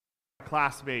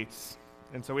classmates,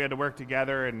 and so we had to work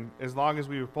together, and as long as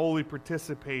we fully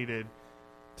participated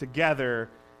together,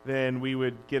 then we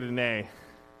would get an A.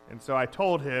 And so I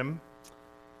told him,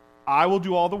 I will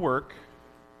do all the work,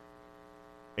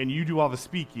 and you do all the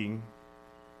speaking,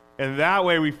 and that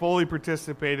way we fully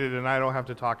participated, and I don't have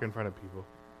to talk in front of people.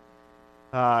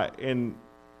 And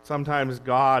sometimes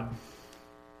God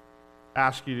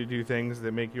asks you to do things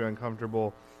that make you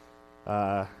uncomfortable,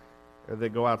 or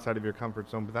that go outside of your comfort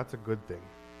zone, but that's a good thing.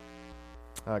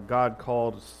 God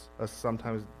calls us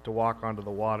sometimes to walk onto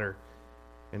the water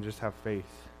and just have faith,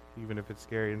 even if it's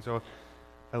scary. And so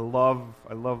I love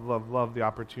the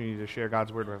opportunity to share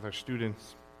God's word with our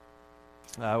students,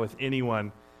 with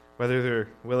anyone, whether they're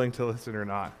willing to listen or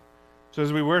not. So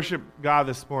as we worship God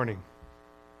this morning,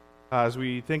 as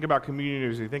we think about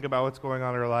community, as we think about what's going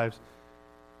on in our lives,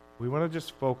 we want to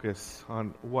just focus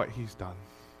on what he's done.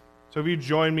 So if you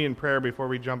join me in prayer before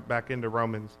we jump back into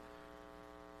Romans.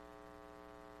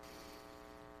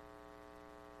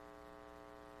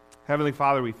 Heavenly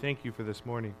Father, we thank you for this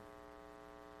morning.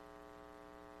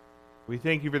 We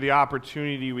thank you for the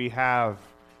opportunity we have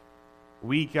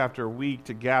week after week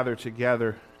to gather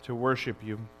together to worship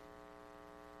you.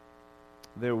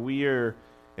 That we are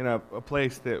in a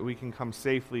place that we can come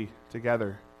safely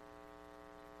together.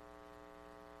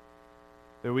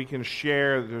 That we can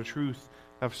share the truth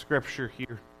of Scripture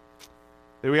here.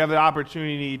 That we have the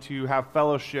opportunity to have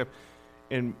fellowship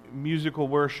in musical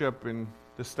worship and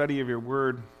the study of your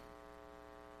word.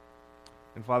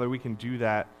 And Father, we can do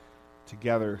that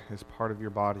together as part of your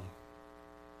body.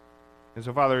 And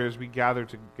so, Father, as we gather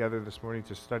together this morning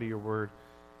to study your word,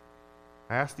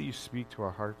 I ask that you speak to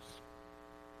our hearts,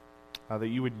 that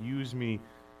you would use me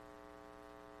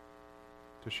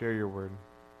to share your word.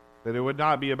 That it would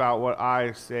not be about what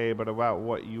I say, but about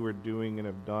what you are doing and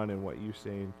have done and what you say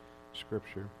in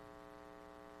Scripture.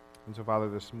 And so, Father,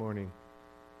 this morning,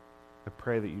 I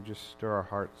pray that you just stir our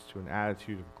hearts to an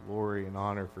attitude of glory and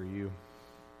honor for you.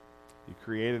 You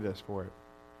created us for it.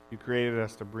 You created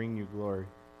us to bring you glory.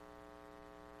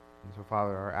 And so,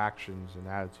 Father, our actions and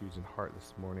attitudes and heart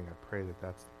this morning, I pray that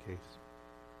that's the case.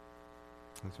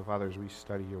 And so, Father, as we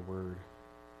study your word,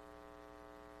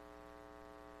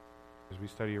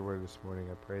 this morning,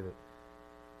 I pray that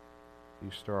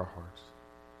you stir our hearts.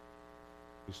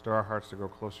 You stir our hearts to go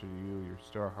closer to you. You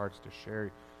stir our hearts to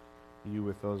share you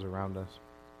with those around us.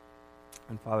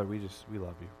 And Father, we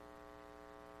love you.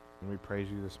 And we praise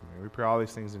you this morning. We pray all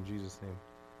these things in Jesus' name.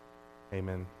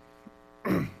 Amen.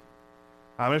 I'm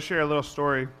going to share a little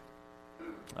story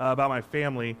about my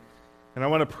family. And I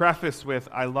want to preface with,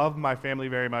 I love my family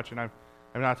very much. And I'm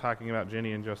not talking about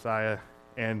Jenny and Josiah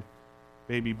and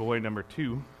baby boy number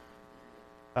 2.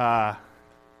 Are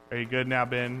you good now,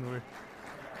 Ben?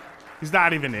 He's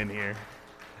not even in here.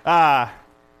 But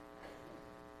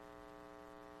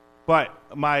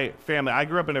my family, I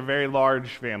grew up in a very large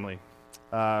family.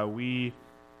 I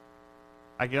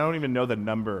don't even know the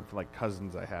number of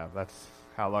cousins I have. That's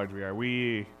how large we are.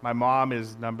 My mom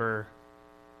is number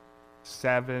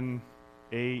 7,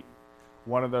 8,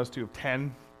 one of those two of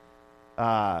 10.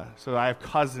 So I have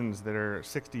cousins that are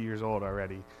 60 years old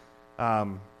already.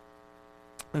 And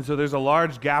so there's a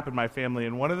large gap in my family.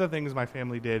 And one of the things my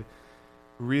family did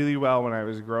really well when I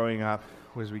was growing up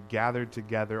was we gathered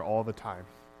together all the time.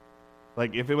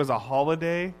 Like if it was a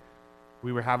holiday,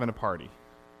 we were having a party.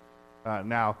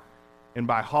 Now, and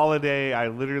by holiday, I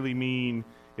literally mean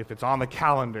if it's on the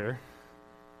calendar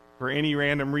for any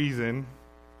random reason,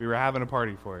 we were having a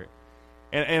party for it.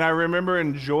 And I remember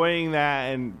enjoying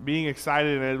that and being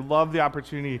excited, and I loved the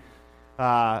opportunity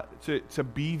to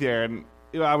be there. And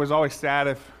I was always sad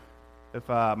if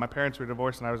my parents were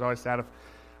divorced, and I was always sad if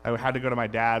I had to go to my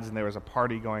dad's and there was a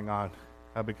party going on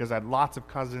because I had lots of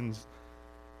cousins,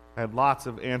 I had lots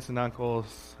of aunts and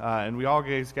uncles, and we all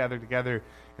gathered together,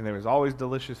 and there was always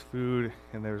delicious food,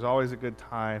 and there was always a good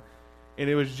time. And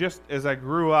it was just, as I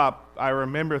grew up, I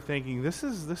remember thinking, this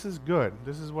is good.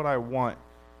 This is what I want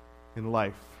in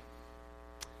life.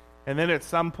 And then at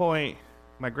some point,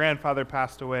 my grandfather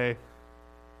passed away,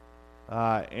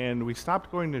 and we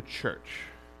stopped going to church.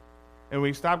 And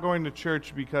we stopped going to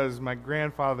church because my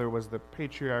grandfather was the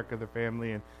patriarch of the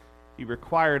family, and he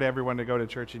required everyone to go to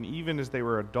church, and even as they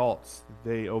were adults,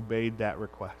 they obeyed that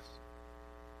request.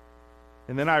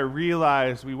 And then I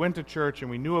realized we went to church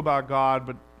and we knew about God,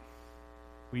 but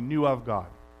we knew of God.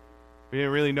 We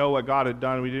didn't really know what God had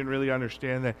done. We didn't really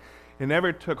understand that. It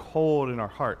never took hold in our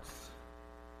hearts.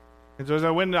 And so as I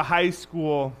went into high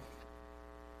school,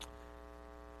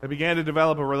 I began to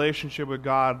develop a relationship with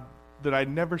God that I'd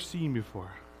never seen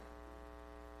before.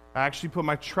 I actually put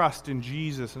my trust in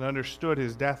Jesus and understood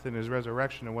his death and his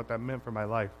resurrection and what that meant for my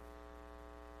life.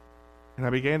 And I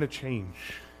began to change.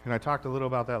 And I talked a little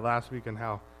about that last week and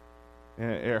how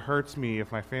it hurts me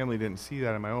if my family didn't see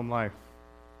that in my own life.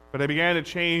 But I began to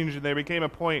change, and there became a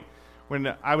point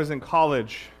when I was in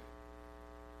college,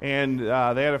 and they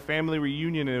had a family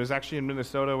reunion, and it was actually in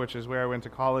Minnesota, which is where I went to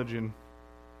college. And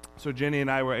so Jenny and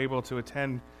I were able to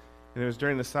attend, and it was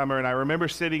during the summer. And I remember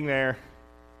sitting there,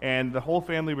 and the whole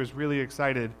family was really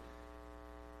excited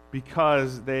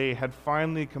because they had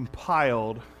finally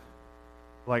compiled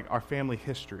like our family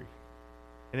history.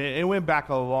 And it went back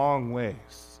a long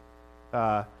ways.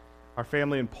 Our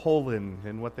family in Poland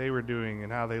and what they were doing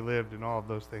and how they lived and all of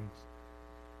those things.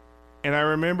 And I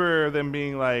remember them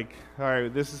being like, all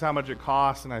right, this is how much it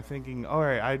costs. And I'm thinking, all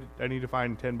right, I need to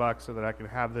find $10 so that I can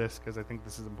have this because I think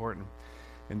this is important.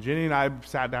 And Jenny and I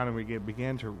sat down and we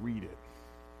began to read it.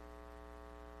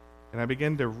 And I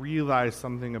began to realize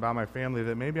something about my family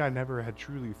that maybe I never had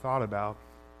truly thought about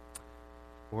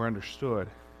or understood.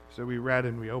 So we read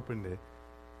and we opened it.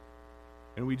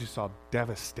 And we just saw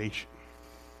devastation.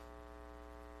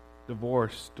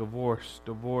 Divorce, divorce,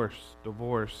 divorce,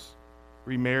 divorce.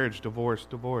 Remarriage, divorce,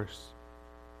 divorce.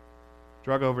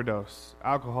 Drug overdose,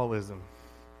 alcoholism.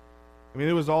 I mean,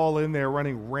 it was all in there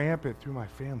running rampant through my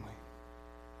family.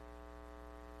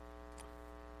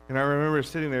 And I remember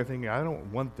sitting there thinking, I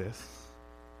don't want this.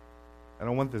 I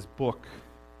don't want this book.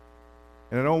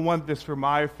 And I don't want this for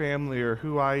my family or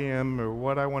who I am or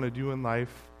what I want to do in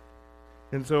life.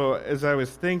 And so as I was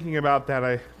thinking about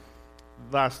that,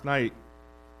 last night,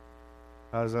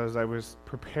 as I was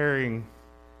preparing,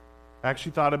 I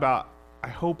actually thought about, I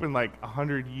hope in like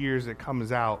 100 years it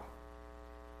comes out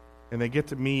and they get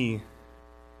to me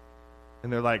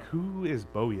and they're like, who is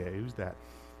Boye? Who's that?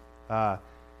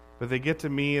 But they get to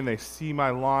me and they see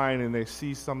my line and they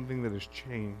see something that has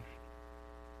changed.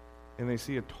 And they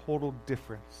see a total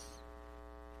difference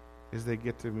as they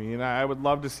get to me. And I would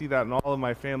love to see that in all of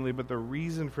my family, but the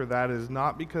reason for that is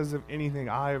not because of anything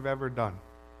I have ever done,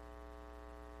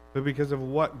 but because of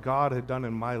what God had done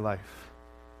in my life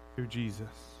through Jesus.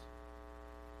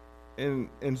 And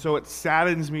so it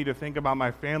saddens me to think about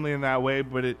my family in that way,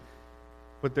 but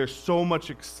there's so much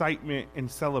excitement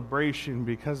and celebration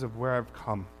because of where I've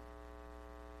come.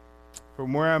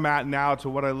 From where I'm at now to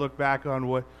what I look back on,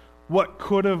 what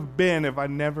could have been if I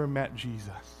never met Jesus.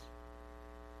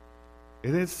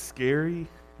 It is scary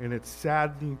and it's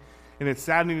saddening. And it's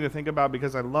saddening to think about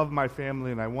because I love my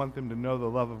family and I want them to know the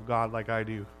love of God like I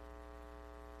do.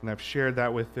 And I've shared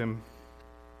that with them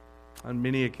on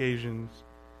many occasions.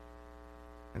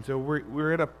 And so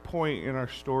we're at a point in our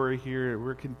story here,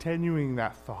 we're continuing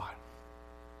that thought.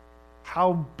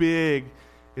 How big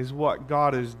is what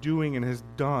God is doing and has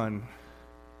done?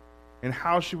 And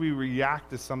how should we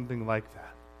react to something like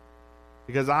that?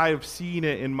 Because I have seen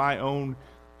it in my own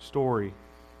story,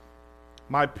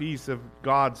 my piece of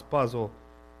God's puzzle.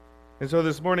 And so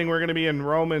this morning we're going to be in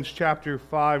Romans chapter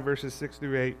 5, verses 6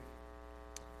 through 8.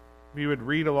 If you would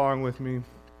read along with me.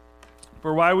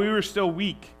 For while we were still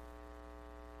weak,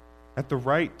 at the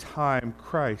right time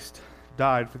Christ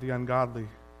died for the ungodly.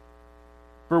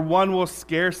 For one will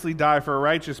scarcely die for a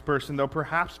righteous person, though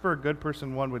perhaps for a good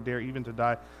person one would dare even to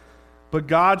die. But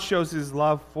God shows his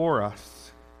love for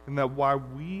us, in that while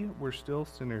we were still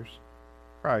sinners,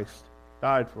 Christ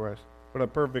died for us. What a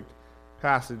perfect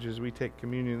passage as we take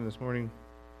communion this morning.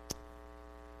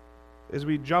 As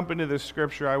we jump into this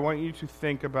scripture, I want you to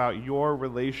think about your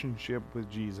relationship with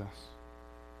Jesus.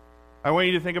 I want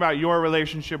you to think about your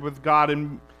relationship with God,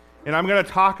 and I'm going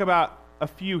to talk about a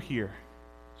few here.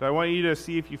 So I want you to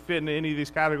see if you fit into any of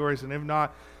these categories, and if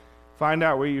not, find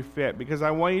out where you fit. Because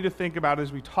I want you to think about,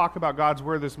 as we talk about God's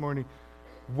word this morning,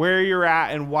 where you're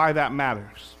at and why that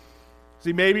matters.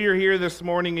 See, maybe you're here this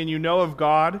morning and you know of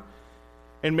God,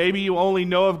 and maybe you only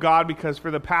know of God because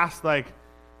for the past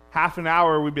half an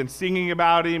hour we've been singing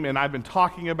about him and I've been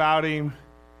talking about him.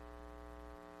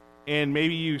 And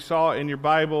maybe you saw it in your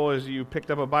Bible as you picked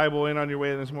up a Bible in on your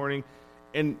way this morning,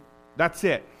 and that's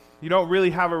it. You don't really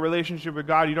have a relationship with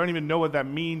God. You don't even know what that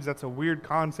means. That's a weird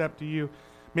concept to you.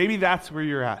 Maybe that's where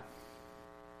you're at.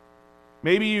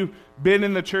 Maybe you've been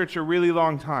in the church a really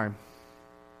long time.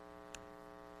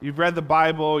 You've read the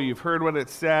Bible, you've heard what it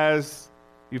says,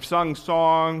 you've sung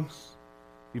songs,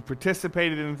 you've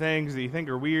participated in things that you think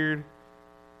are weird.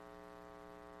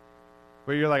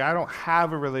 But you're like, I don't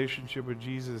have a relationship with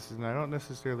Jesus and I don't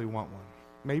necessarily want one.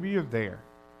 Maybe you're there.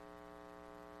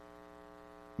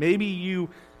 Maybe you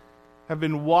have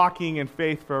been walking in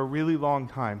faith for a really long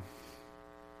time.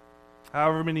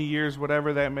 However many years,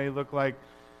 whatever that may look like.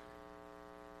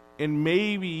 And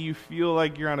maybe you feel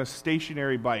like you're on a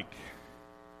stationary bike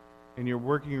and you're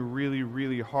working really,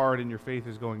 really hard and your faith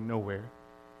is going nowhere.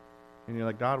 And you're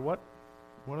like, God,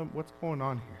 what's going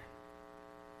on here?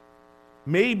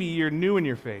 Maybe you're new in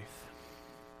your faith.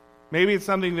 Maybe it's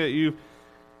something that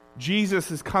Jesus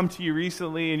has come to you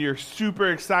recently and you're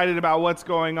super excited about what's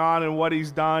going on and what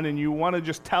he's done and you want to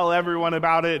just tell everyone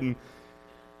about it. And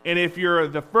if you're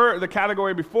the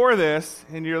category before this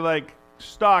and you're like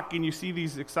stuck and you see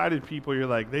these excited people, you're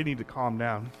like, they need to calm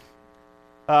down.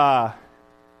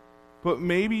 But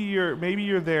maybe you're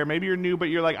there, maybe you're new, but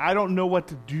you're like, I don't know what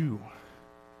to do.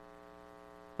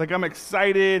 Like, I'm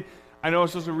excited. I know I'm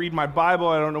supposed to read my Bible.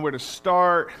 I don't know where to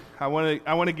start. I want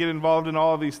to get involved in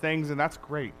all of these things, and that's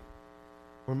great.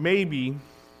 Or maybe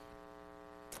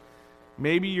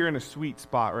you're in a sweet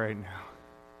spot right now.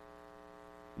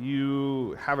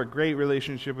 You have a great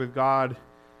relationship with God.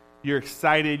 You're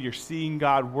excited. You're seeing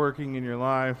God working in your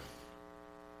life.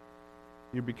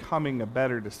 You're becoming a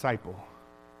better disciple.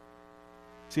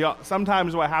 See,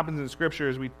 sometimes what happens in Scripture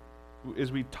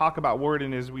is we talk about word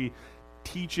and as we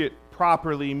teach it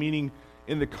properly, meaning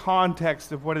in the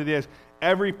context of what it is,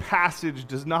 every passage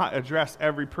does not address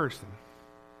every person.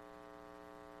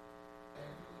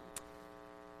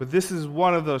 But this is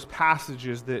one of those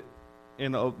passages that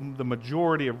in the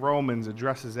majority of Romans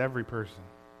addresses every person.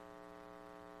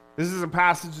 This is a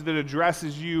passage that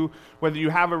addresses you, whether you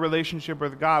have a relationship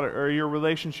with God or your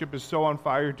relationship is so on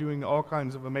fire, doing all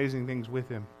kinds of amazing things with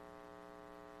him.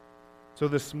 So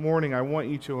this morning, I want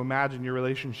you to imagine your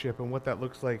relationship and what that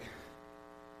looks like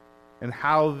and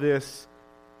how this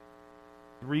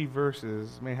 3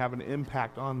 verses may have an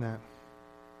impact on that.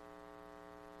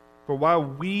 For while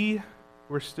we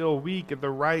were still weak at the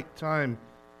right time,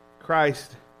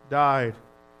 Christ died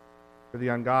for the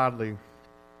ungodly.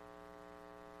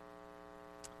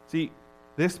 See,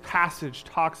 this passage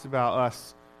talks about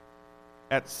us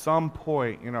at some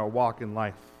point in our walk in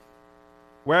life.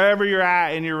 Wherever you're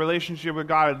at in your relationship with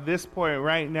God at this point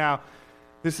right now,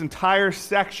 this entire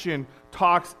section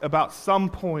talks about some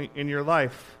point in your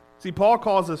life. See, Paul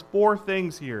calls us 4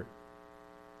 things here.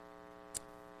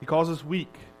 He calls us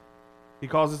weak. He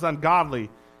calls us ungodly.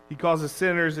 He calls us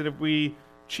sinners, and if we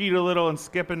cheat a little and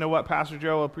skip into what Pastor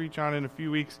Joe will preach on in a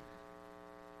few weeks,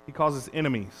 he calls us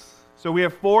enemies. So we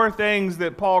have 4 things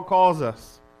that Paul calls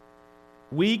us: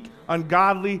 weak,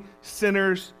 ungodly,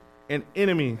 sinners, and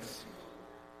enemies.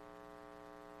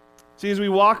 See, as we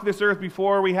walked this earth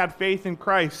before we had faith in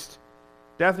Christ,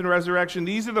 death and resurrection,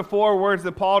 these are the 4 words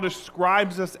that Paul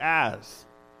describes us as.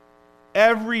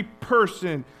 Every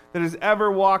person that has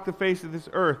ever walked the face of this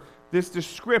earth, this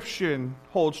description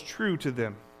holds true to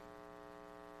them.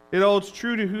 It holds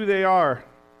true to who they are.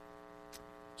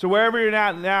 So wherever you're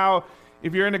at now,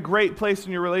 if you're in a great place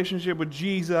in your relationship with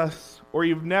Jesus, or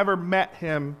you've never met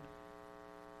him,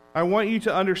 I want you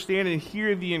to understand and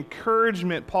hear the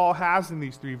encouragement Paul has in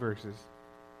these 3 verses.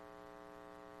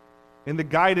 And the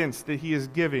guidance that he is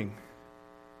giving.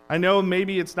 I know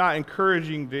maybe it's not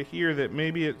encouraging to hear that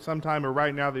maybe at some time or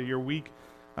right now that you're weak,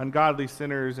 ungodly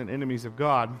sinners and enemies of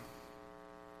God.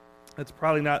 That's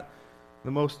probably not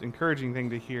the most encouraging thing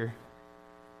to hear.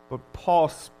 But Paul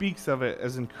speaks of it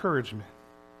as encouragement.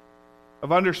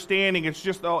 Of understanding, it's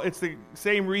the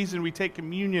same reason we take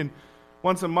communion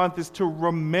once a month, is to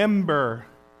remember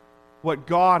what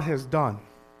God has done.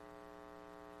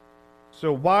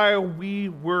 So while we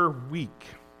were weak.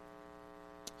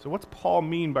 So what's Paul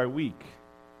mean by weak?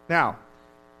 Now,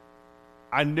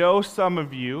 I know some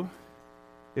of you,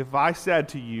 if I said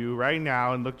to you right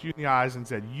now and looked you in the eyes and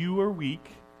said, you are weak,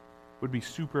 would be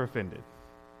super offended.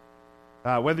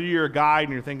 Whether you're a guy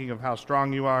and you're thinking of how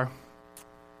strong you are,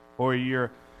 or you're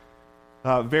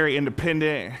very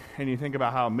independent and you think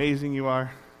about how amazing you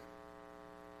are.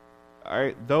 All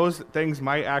right, those things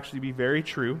might actually be very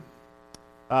true.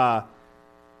 But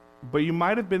you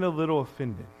might have been a little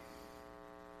offended.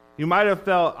 You might have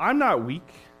felt, I'm not weak.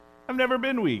 I've never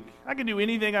been weak. I can do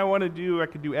anything I want to do. I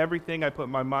can do everything I put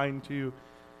my mind to.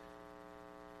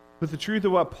 But the truth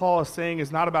of what Paul is saying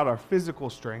is not about our physical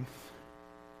strength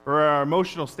or our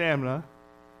emotional stamina.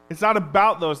 It's not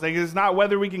about those things. It's not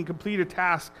whether we can complete a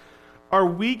task. Our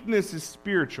weakness is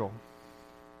spiritual.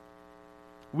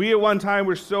 We at one time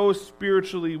were so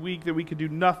spiritually weak that we could do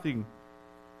nothing.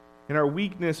 And our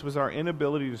weakness was our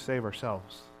inability to save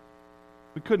ourselves.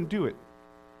 We couldn't do it.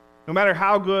 No matter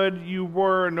how good you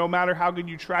were, no matter how good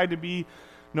you tried to be,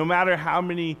 no matter how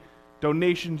many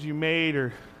donations you made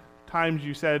or times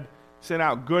you sent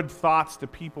out good thoughts to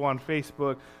people on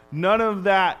Facebook, none of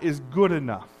that is good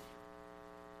enough.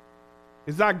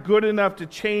 It's not good enough to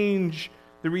change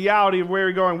the reality of where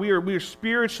we're going. We are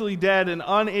spiritually dead and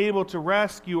unable to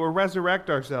rescue or resurrect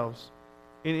ourselves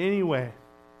in any way.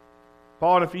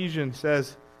 Paul in Ephesians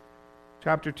says,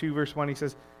 chapter 2, verse 1, he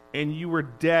says, "And you were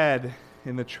dead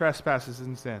in the trespasses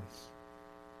and sins."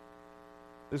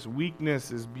 This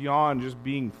weakness is beyond just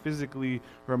being physically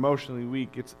or emotionally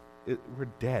weak. We're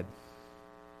dead.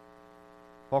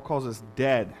 Paul calls us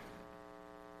dead.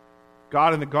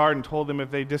 God in the garden told them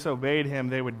if they disobeyed him,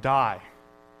 they would die.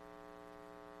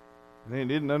 And they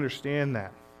didn't understand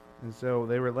that. And so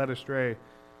they were led astray.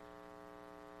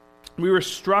 We were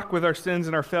struck with our sins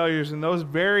and our failures, and those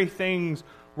very things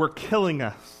were killing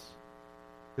us.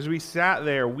 As we sat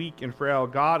there, weak and frail,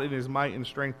 God in his might and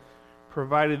strength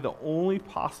provided the only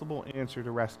possible answer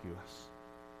to rescue us.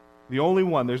 The only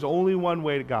one. There's only one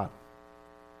way to God.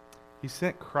 He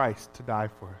sent Christ to die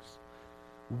for us.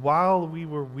 While we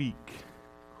were weak,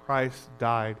 Christ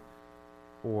died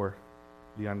for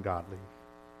the ungodly.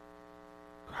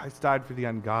 Christ died for the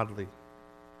ungodly.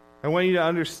 I want you to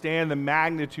understand the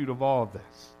magnitude of all of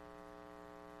this.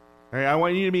 All right, I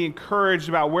want you to be encouraged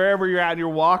about wherever you're at in your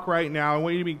walk right now. I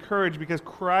want you to be encouraged because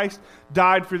Christ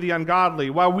died for the ungodly.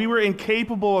 While we were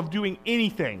incapable of doing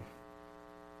anything,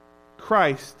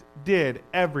 Christ did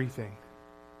everything.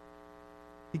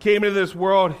 He came into this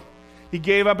world. He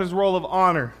gave up his role of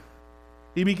honor.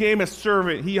 He became a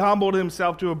servant. He humbled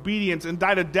himself to obedience and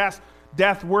died a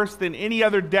death worse than any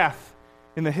other death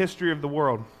in the history of the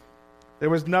world. There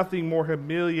was nothing more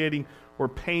humiliating or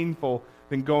painful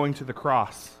than going to the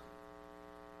cross.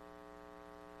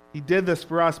 He did this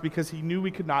for us because he knew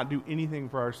we could not do anything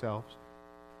for ourselves.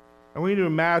 I want you to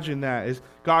imagine that as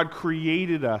God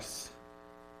created us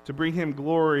to bring him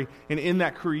glory, and in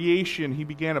that creation, he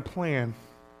began a plan.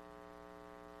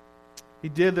 He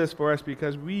did this for us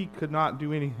because we could not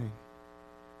do anything.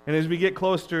 And as we get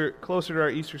closer to our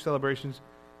Easter celebrations,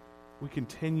 we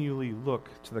continually look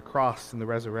to the cross and the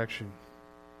resurrection.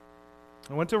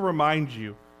 I want to remind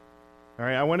you, all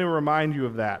right, I want to remind you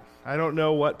of that. I don't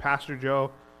know what Pastor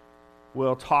Joe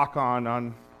will talk on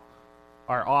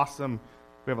our awesome,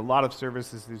 we have a lot of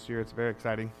services this year, it's very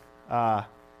exciting. But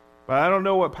I don't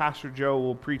know what Pastor Joe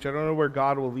will preach. I don't know where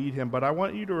God will lead him, but I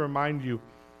want you to remind you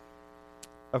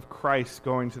of Christ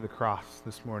going to the cross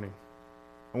this morning.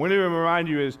 I want to remind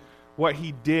you is what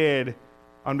he did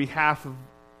on behalf of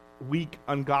weak,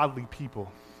 ungodly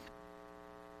people.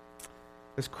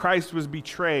 As Christ was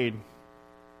betrayed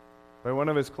by one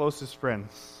of his closest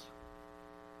friends,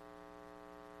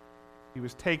 he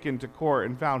was taken to court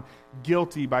and found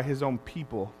guilty by his own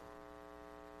people.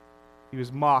 He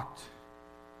was mocked,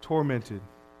 tormented,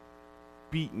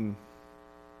 beaten.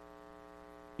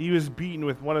 He was beaten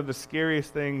with one of the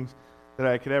scariest things that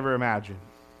I could ever imagine.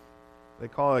 They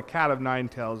call it a cat of nine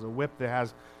tails, a whip that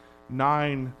has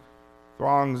 9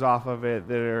 thongs off of it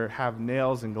that have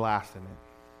nails and glass in it.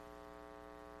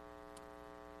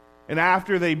 And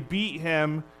after they beat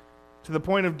him to the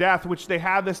point of death, which they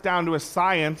had this down to a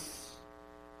science,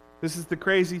 this is the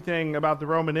crazy thing about the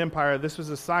Roman Empire. This was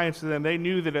a science to them. They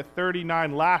knew that at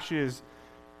 39 lashes,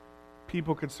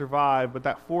 people could survive, but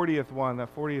that 40th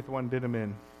one did him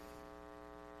in.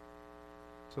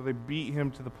 So they beat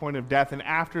him to the point of death, and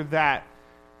after that,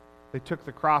 they took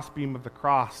the crossbeam of the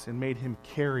cross and made him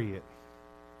carry it.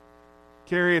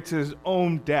 Carry it to his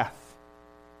own death.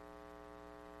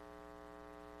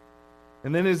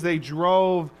 And then as they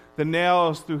drove the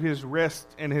nails through his wrist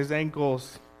and his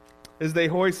ankles, as they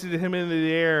hoisted him into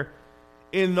the air,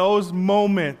 in those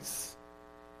moments,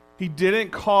 he didn't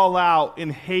call out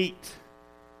in hate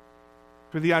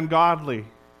for the ungodly.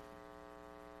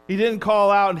 He didn't call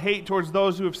out in hate towards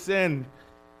those who have sinned.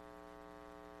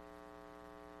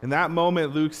 In that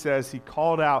moment, Luke says, he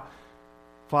called out,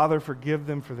 "Father, forgive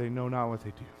them, for they know not what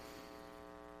they do."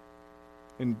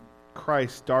 In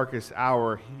Christ's darkest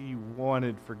hour, he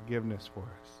wanted forgiveness for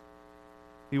us.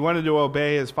 He wanted to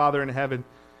obey his Father in heaven.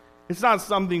 It's not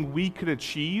something we could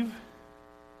achieve.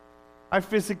 I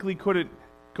physically couldn't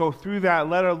go through that,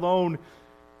 let alone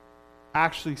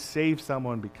actually save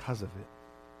someone because of it.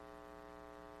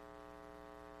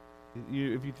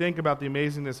 If you think about the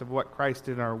amazingness of what Christ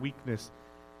did in our weakness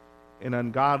and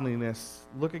ungodliness,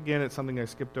 look again at something I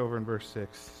skipped over in verse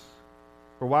 6.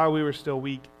 For while we were still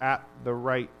weak, at the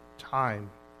right time,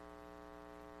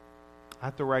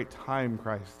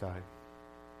 Christ died.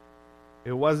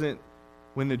 It wasn't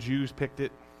when the Jews picked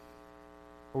it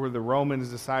or the Romans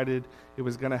decided it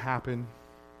was going to happen.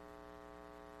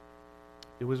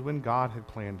 It was when God had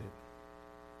planned it.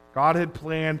 God had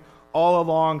planned all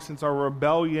along since our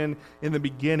rebellion in the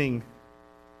beginning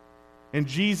And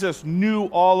Jesus knew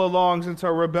all along since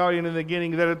our rebellion in the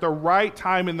beginning that at the right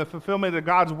time in the fulfillment of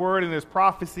God's word and his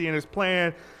prophecy and his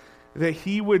plan, that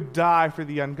he would die for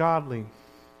the ungodly.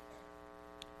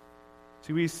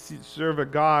 See, we serve a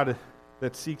God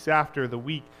that seeks after the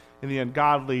weak and the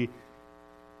ungodly,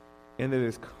 and that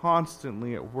is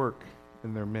constantly at work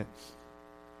in their midst.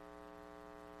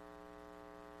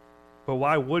 But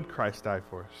why would Christ die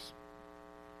for us?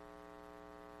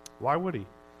 Why would he?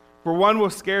 For one will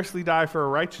scarcely die for a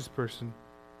righteous person,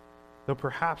 though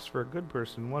perhaps for a good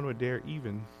person one would dare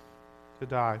even to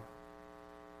die.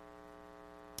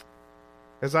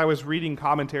 As I was reading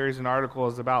commentaries and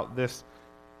articles about this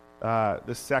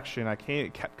section, I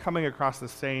kept coming across the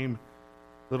same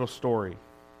little story.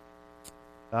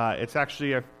 It's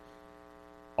actually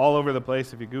all over the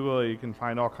place. If you Google it, you can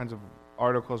find all kinds of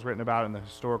articles written about it and the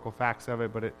historical facts of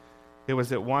it, but it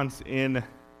was at once in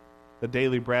the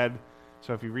Daily Bread.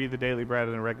 So if you read the Daily Bread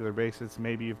on a regular basis,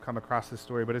 maybe you've come across this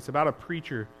story, but it's about a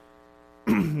preacher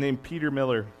named Peter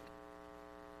Miller.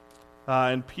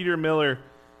 And Peter Miller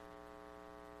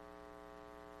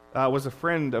was a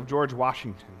friend of George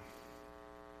Washington.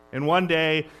 And one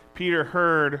day, Peter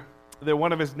heard that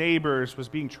one of his neighbors was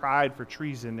being tried for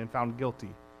treason and found guilty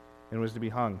and was to be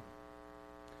hung.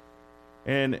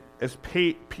 And as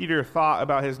Peter thought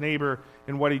about his neighbor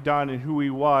and what he'd done and who he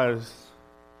was,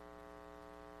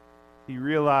 he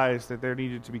realized that there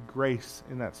needed to be grace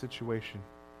in that situation.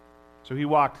 So he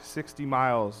walked 60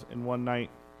 miles in one night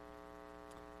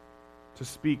to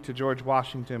speak to George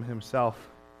Washington himself.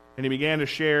 And he began to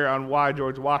share on why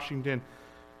George Washington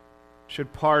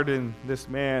should pardon this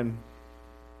man.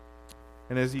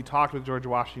 And as he talked with George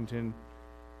Washington,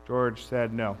 George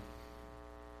said no.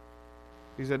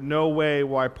 He said, "No way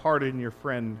will I pardon your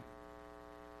friend."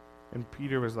 And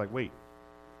Peter was like, wait,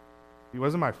 he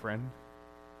wasn't my friend.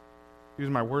 He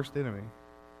was my worst enemy.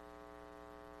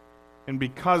 And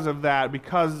because of that,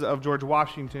 because of George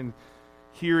Washington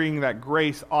hearing that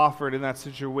grace offered in that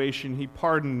situation, he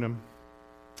pardoned him.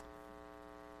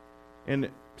 And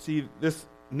see, this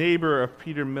neighbor of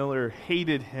Peter Miller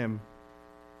hated him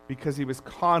because he was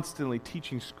constantly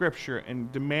teaching Scripture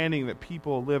and demanding that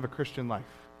people live a Christian life.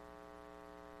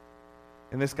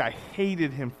 And this guy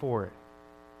hated him for it.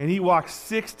 And he walked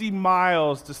 60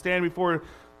 miles to stand before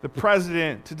the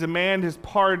president to demand his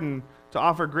pardon, to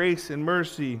offer grace and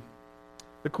mercy.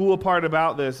 The cool part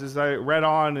about this is I read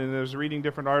on and I was reading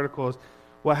different articles.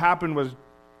 What happened was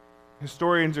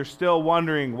historians are still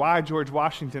wondering why George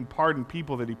Washington pardoned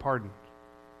people that he pardoned.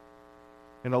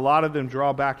 And a lot of them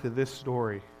draw back to this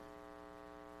story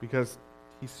because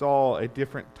he saw a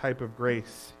different type of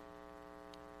grace.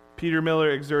 Peter Miller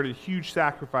exerted huge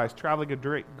sacrifice, traveling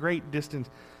a great distance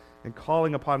and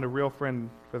calling upon a real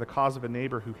friend for the cause of a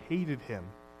neighbor who hated him,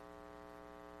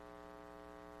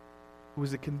 who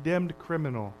was a condemned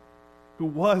criminal, who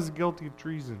was guilty of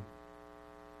treason.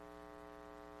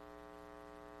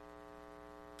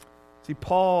 See,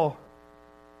 Paul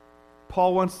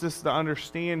wants us to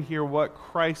understand here what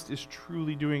Christ is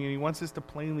truly doing, and he wants us to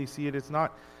plainly see it. It's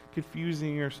not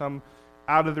confusing or some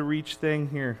out-of-the-reach thing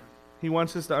here. He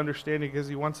wants us to understand it because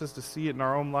he wants us to see it in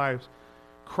our own lives.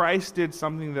 Christ did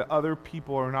something that other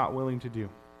people are not willing to do.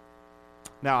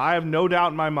 Now, I have no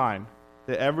doubt in my mind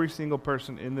that every single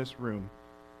person in this room,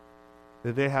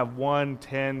 that they have 1,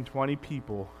 10, 20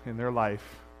 people in their life,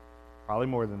 probably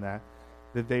more than that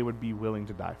they would be willing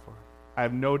to die for. I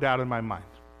have no doubt in my mind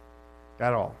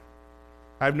at all.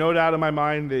 I have no doubt in my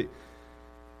mind that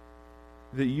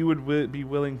you would be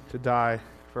willing to die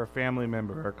for a family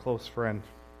member or a close friend.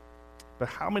 But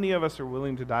how many of us are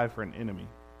willing to die for an enemy?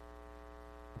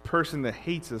 A person that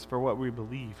hates us for what we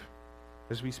believe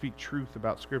as we speak truth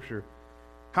about Scripture.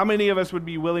 How many of us would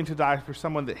be willing to die for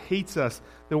someone that hates us,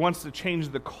 that wants to change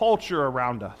the culture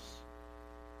around us?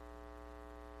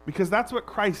 Because that's what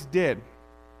Christ did.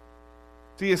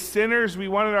 See, as sinners, we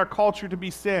wanted our culture to be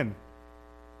sin.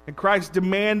 And Christ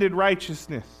demanded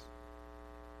righteousness.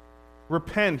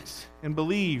 Repent and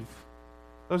believe.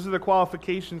 Those are the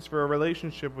qualifications for a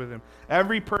relationship with him.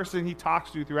 Every person he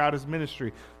talks to throughout his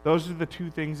ministry, those are the two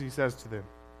things he says to them.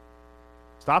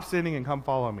 Stop sinning and come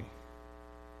follow me.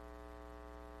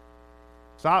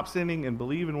 Stop sinning and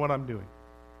believe in what I'm doing.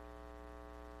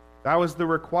 That was the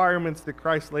requirements that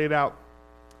Christ laid out.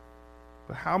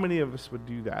 But how many of us would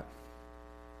do that?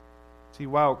 See,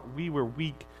 while we were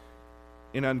weak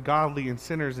and ungodly and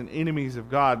sinners and enemies of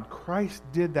God, Christ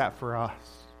did that for us.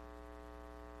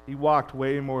 He walked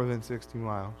way more than 60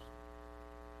 miles.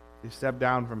 He stepped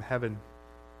down from heaven.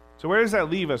 So where does that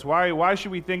leave us? Why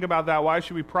should we think about that? Why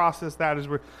should we process that as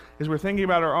we're thinking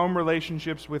about our own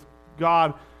relationships with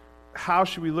God? How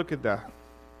should we look at that?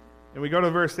 And we go to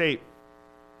verse 8.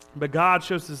 But God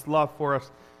shows his love for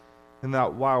us in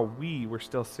that while we were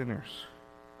still sinners,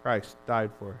 Christ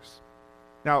died for us.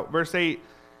 Now, verse 8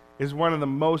 is one of the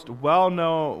most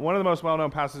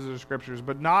well-known passages of scriptures,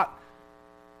 but not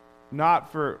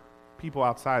for people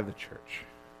outside the church.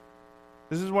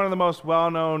 This is one of the most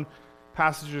well-known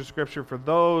passages of scripture for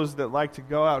those that like to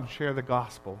go out and share the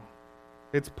gospel.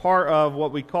 It's part of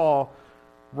what we call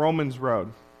Romans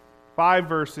Road. 5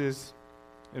 verses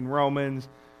in Romans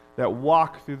that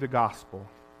walk through the gospel.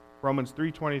 Romans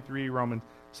 3:23, Romans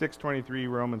 6:23,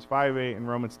 Romans 5:8, and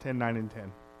Romans 10:9 and 10.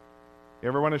 If you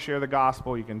ever want to share the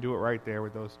gospel, you can do it right there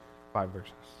with those 5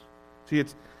 verses. See,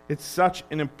 it's such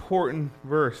an important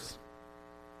verse.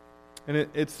 And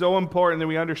it's so important that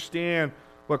we understand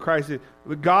what Christ did.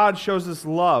 God shows us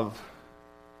love.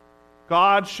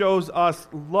 God shows us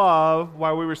love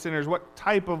while we were sinners. What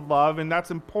type of love? And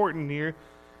that's important here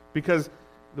because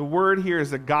the word here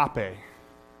is agape.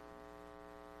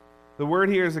 The word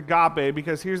here is agape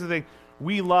because here's the thing.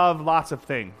 We love lots of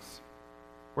things.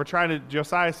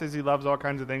 Josiah says he loves all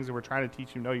kinds of things, and we're trying to teach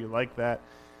him, no, you like that.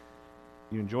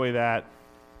 You enjoy that.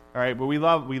 All right, but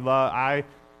I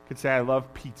could say I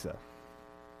love pizza.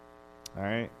 All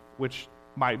right, which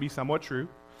might be somewhat true.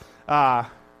 I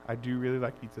do really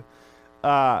like pizza.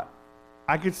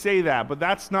 I could say that, but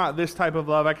that's not this type of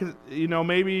love. I could,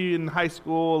 maybe in high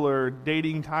school or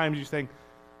dating times you think,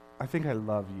 I think I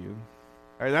love you.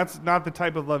 All right, that's not the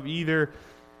type of love either.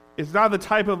 It's not the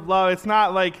type of love. It's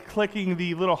not like clicking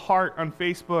the little heart on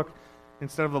Facebook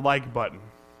instead of the like button.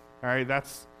 All right,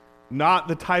 that's not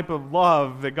the type of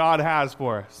love that God has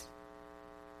for us.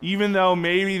 Even though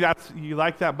maybe you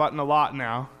like that button a lot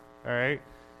now. All right,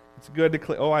 it's good to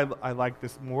click. Oh, I like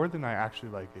this more than I actually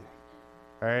like it.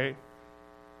 All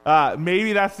right,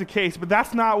 maybe that's the case, but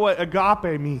that's not what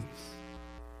agape means.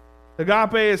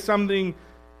 Agape is something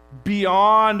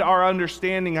beyond our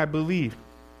understanding, I believe.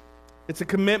 It's a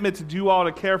commitment to do all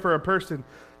to care for a person,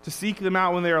 to seek them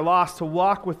out when they are lost, to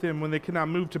walk with them when they cannot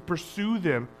move, to pursue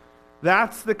them.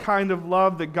 That's the kind of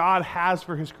love that God has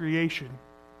for his creation.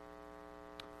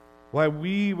 While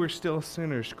we were still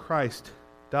sinners, Christ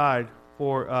died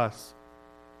for us.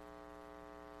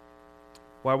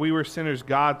 While we were sinners,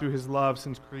 God, through his love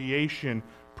since creation,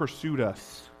 pursued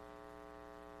us.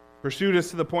 Pursued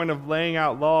us to the point of laying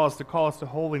out laws to call us to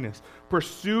holiness.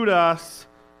 Pursued us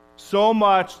so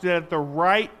much that at the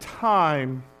right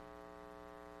time,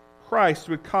 Christ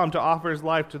would come to offer his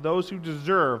life to those who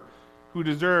deserve,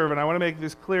 and I want to make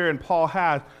this clear, and Paul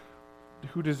has,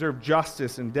 who deserve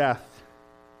justice and death.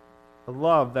 A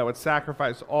love that would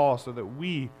sacrifice all so that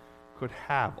we could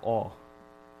have all.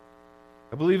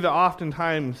 I believe that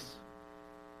oftentimes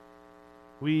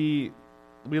we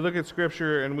look at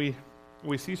Scripture and we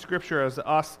see Scripture as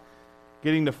us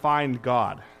getting to find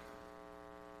God.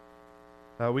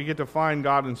 We get to find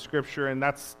God in Scripture, and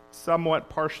that's somewhat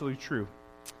partially true.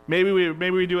 Maybe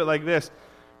we do it like this.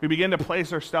 We begin to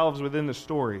place ourselves within the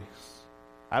stories.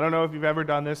 I don't know if you've ever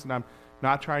done this, and I'm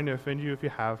not trying to offend you if you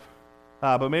have.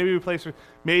 But maybe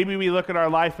we look at our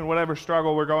life and whatever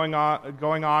struggle we're going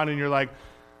on, and you're like,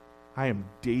 I am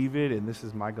David, and this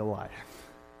is my Goliath.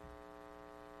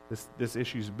 This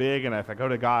issue's big, and if I go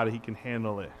to God, he can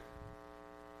handle it.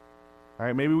 All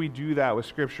right, maybe we do that with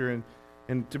Scripture,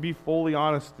 and to be fully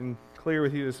honest and clear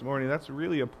with you this morning, that's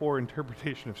really a poor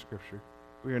interpretation of Scripture.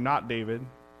 We are not David.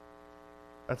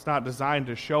 That's not designed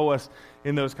to show us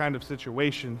in those kind of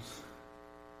situations.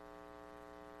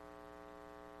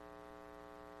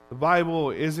 The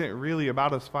Bible isn't really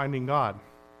about us finding God.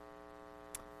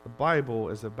 The Bible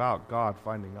is about God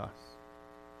finding us.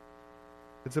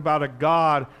 It's about a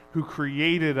God who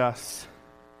created us,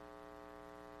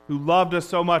 who loved us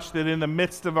so much that in the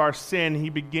midst of our sin, he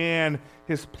began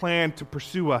his plan to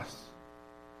pursue us.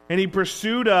 And he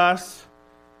pursued us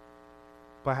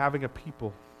by having a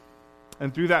people.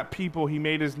 And through that people, he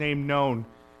made his name known.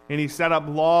 And he set up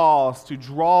laws to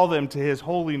draw them to his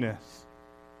holiness.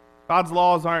 God's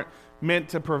laws aren't meant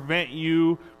to prevent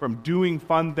you from doing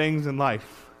fun things in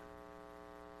life.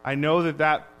 I know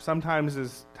that sometimes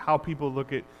is how people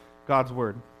look at God's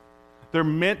word. They're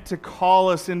meant to call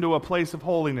us into a place of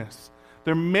holiness.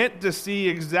 They're meant to see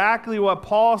exactly what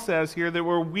Paul says here, that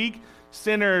we're weak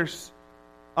sinners,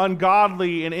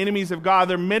 ungodly, and enemies of God.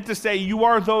 They're meant to say, you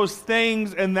are those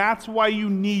things, and that's why you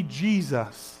need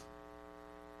Jesus.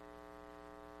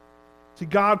 See,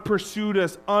 God pursued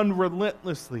us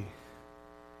unrelentlessly,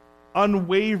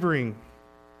 unwavering.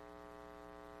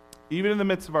 Even in the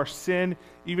midst of our sin,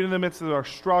 even in the midst of our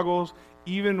struggles,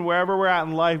 even wherever we're at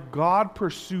in life, God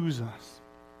pursues us.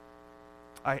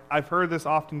 I've heard this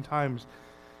oftentimes,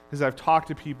 as I've talked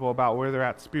to people about where they're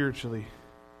at spiritually,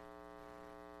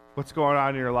 what's going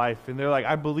on in your life, and they're like,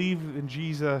 I believe in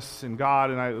Jesus and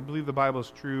God, and I believe the Bible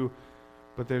is true,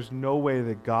 but there's no way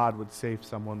that God would save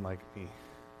someone like me.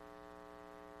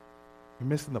 You're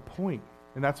missing the point.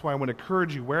 And that's why I want to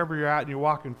encourage you, wherever you're at in your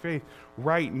walk in faith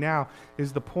right now,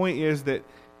 is the point is that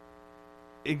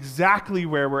exactly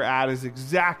where we're at is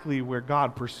exactly where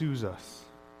God pursues us.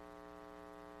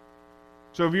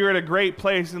 So if you're at a great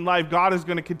place in life, God is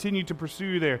going to continue to pursue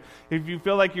you there. If you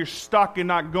feel like you're stuck and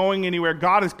not going anywhere,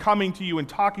 God is coming to you and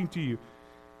talking to you.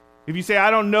 If you say, I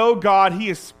don't know God, He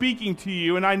is speaking to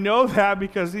you, and I know that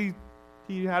because He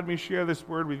had me share this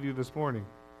word with you this morning.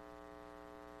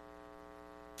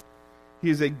 He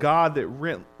is a God that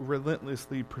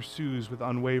relentlessly pursues with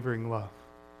unwavering love.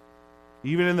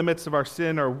 Even in the midst of our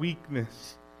sin, our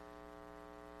weakness,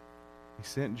 He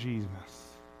sent Jesus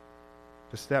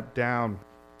to step down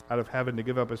out of heaven to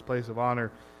give up His place of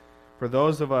honor. For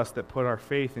those of us that put our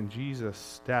faith in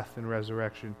Jesus' death and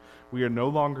resurrection, we are no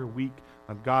longer weak,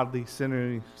 ungodly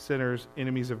sinners,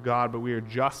 enemies of God, but we are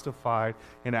justified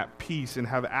and at peace and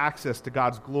have access to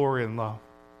God's glory and love.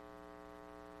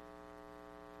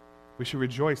 We should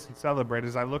rejoice and celebrate.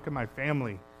 As I look at my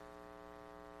family,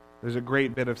 there's a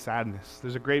great bit of sadness.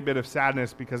 There's a great bit of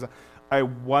sadness because I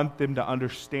want them to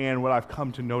understand what I've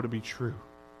come to know to be true.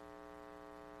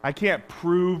 I can't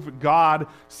prove God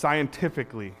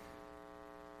scientifically.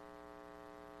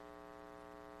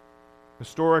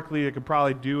 Historically, I could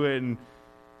probably do it,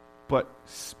 but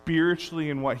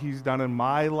spiritually and what He's done in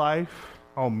my life,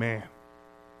 oh man,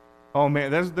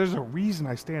 there's a reason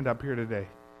I stand up here today.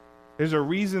 There's a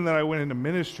reason that I went into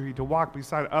ministry, to walk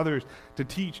beside others, to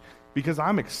teach, because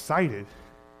I'm excited.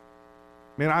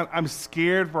 Man, I'm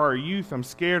scared for our youth. I'm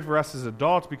scared for us as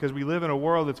adults because we live in a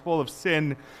world that's full of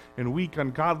sin and weak,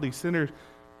 ungodly sinners.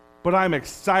 But I'm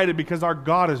excited because our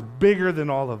God is bigger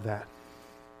than all of that.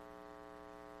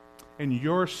 And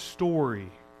your story,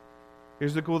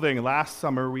 here's the cool thing. Last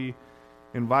summer, we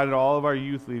invited all of our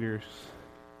youth leaders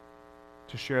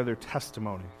to share their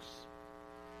testimonies.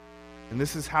 And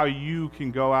this is how you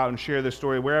can go out and share this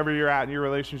story wherever you're at in your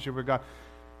relationship with God.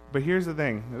 But here's the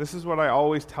thing. This is what I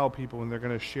always tell people when they're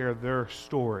going to share their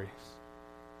stories,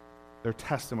 their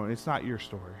testimony. It's not your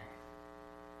story.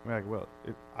 I'm like, well,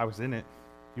 I was in it.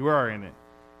 You are in it.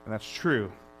 And that's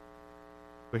true.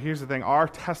 But here's the thing. Our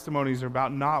testimonies are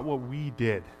about not what we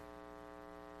did.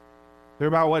 They're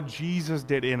about what Jesus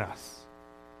did in us.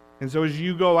 And so as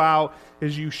you go out,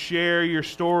 as you share your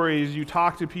stories, you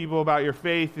talk to people about your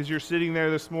faith, as you're sitting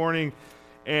there this morning,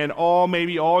 and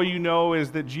maybe all you know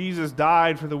is that Jesus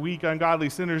died for the weak, ungodly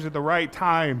sinners at the right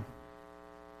time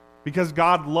because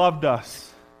God loved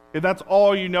us. If that's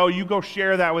all you know, you go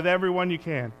share that with everyone you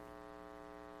can.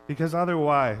 Because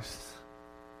otherwise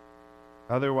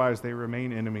they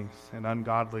remain enemies and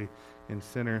ungodly and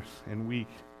sinners and weak.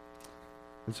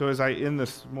 And so as I end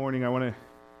this morning, I want to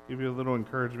give you a little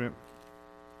encouragement,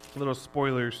 a little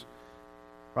spoilers,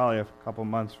 probably a couple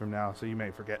months from now, so you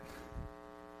may forget.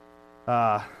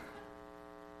 I'm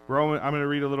going to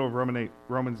read a little of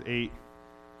Romans 8.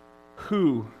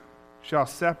 Who shall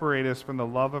separate us from the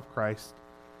love of Christ?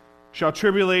 Shall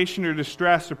tribulation or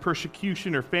distress or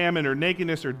persecution or famine or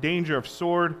nakedness or danger of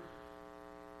sword?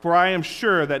 For I am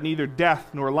sure that neither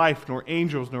death, nor life, nor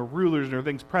angels, nor rulers, nor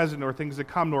things present, nor things to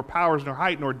come, nor powers, nor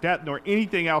height, nor depth, nor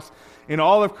anything else in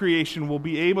all of creation will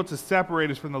be able to separate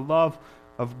us from the love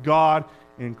of God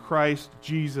in Christ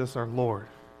Jesus our Lord.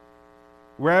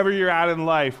 Wherever you're at in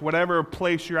life, whatever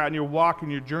place you're at in your walk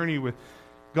and your journey with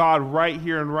God right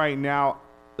here and right now,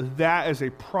 that is a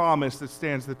promise that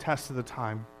stands the test of the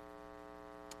time.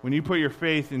 When you put your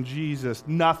faith in Jesus,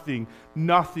 nothing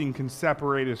can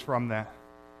separate us from that.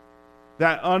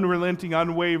 That unrelenting,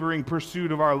 unwavering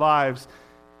pursuit of our lives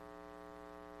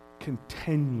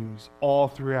continues all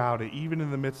throughout it, even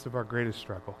in the midst of our greatest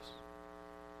struggles.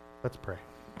 Let's pray.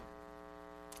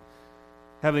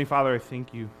 Heavenly Father, I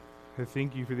thank you. I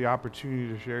thank you for the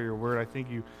opportunity to share your word. I thank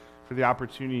you for the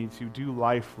opportunity to do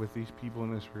life with these people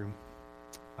in this room.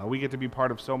 We get to be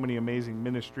part of so many amazing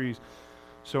ministries,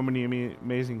 so many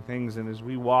amazing things, and as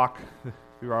we walk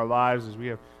through our lives, as we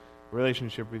have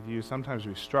relationship with you, sometimes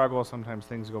we struggle, sometimes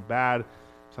things go bad,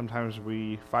 sometimes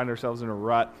we find ourselves in a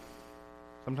rut,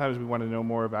 sometimes we want to know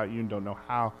more about you and don't know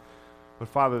how. But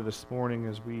Father, this morning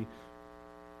as we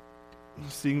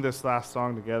sing this last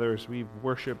song together, as we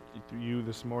worship you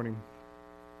this morning,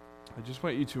 I just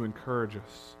want you to encourage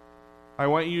us. I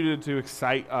want you to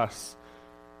excite us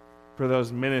for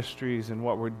those ministries and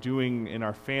what we're doing in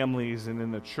our families and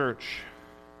in the church.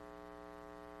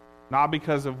 Not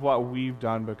because of what we've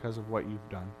done, because of what you've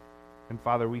done. And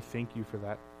Father, we thank you for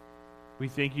that. We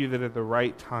thank you that at the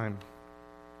right time,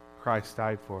 Christ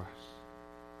died for us.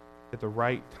 At the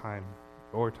right time,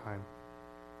 your time.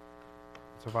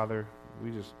 So, Father,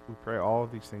 we pray all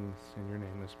of these things in your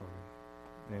name this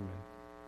morning. Amen.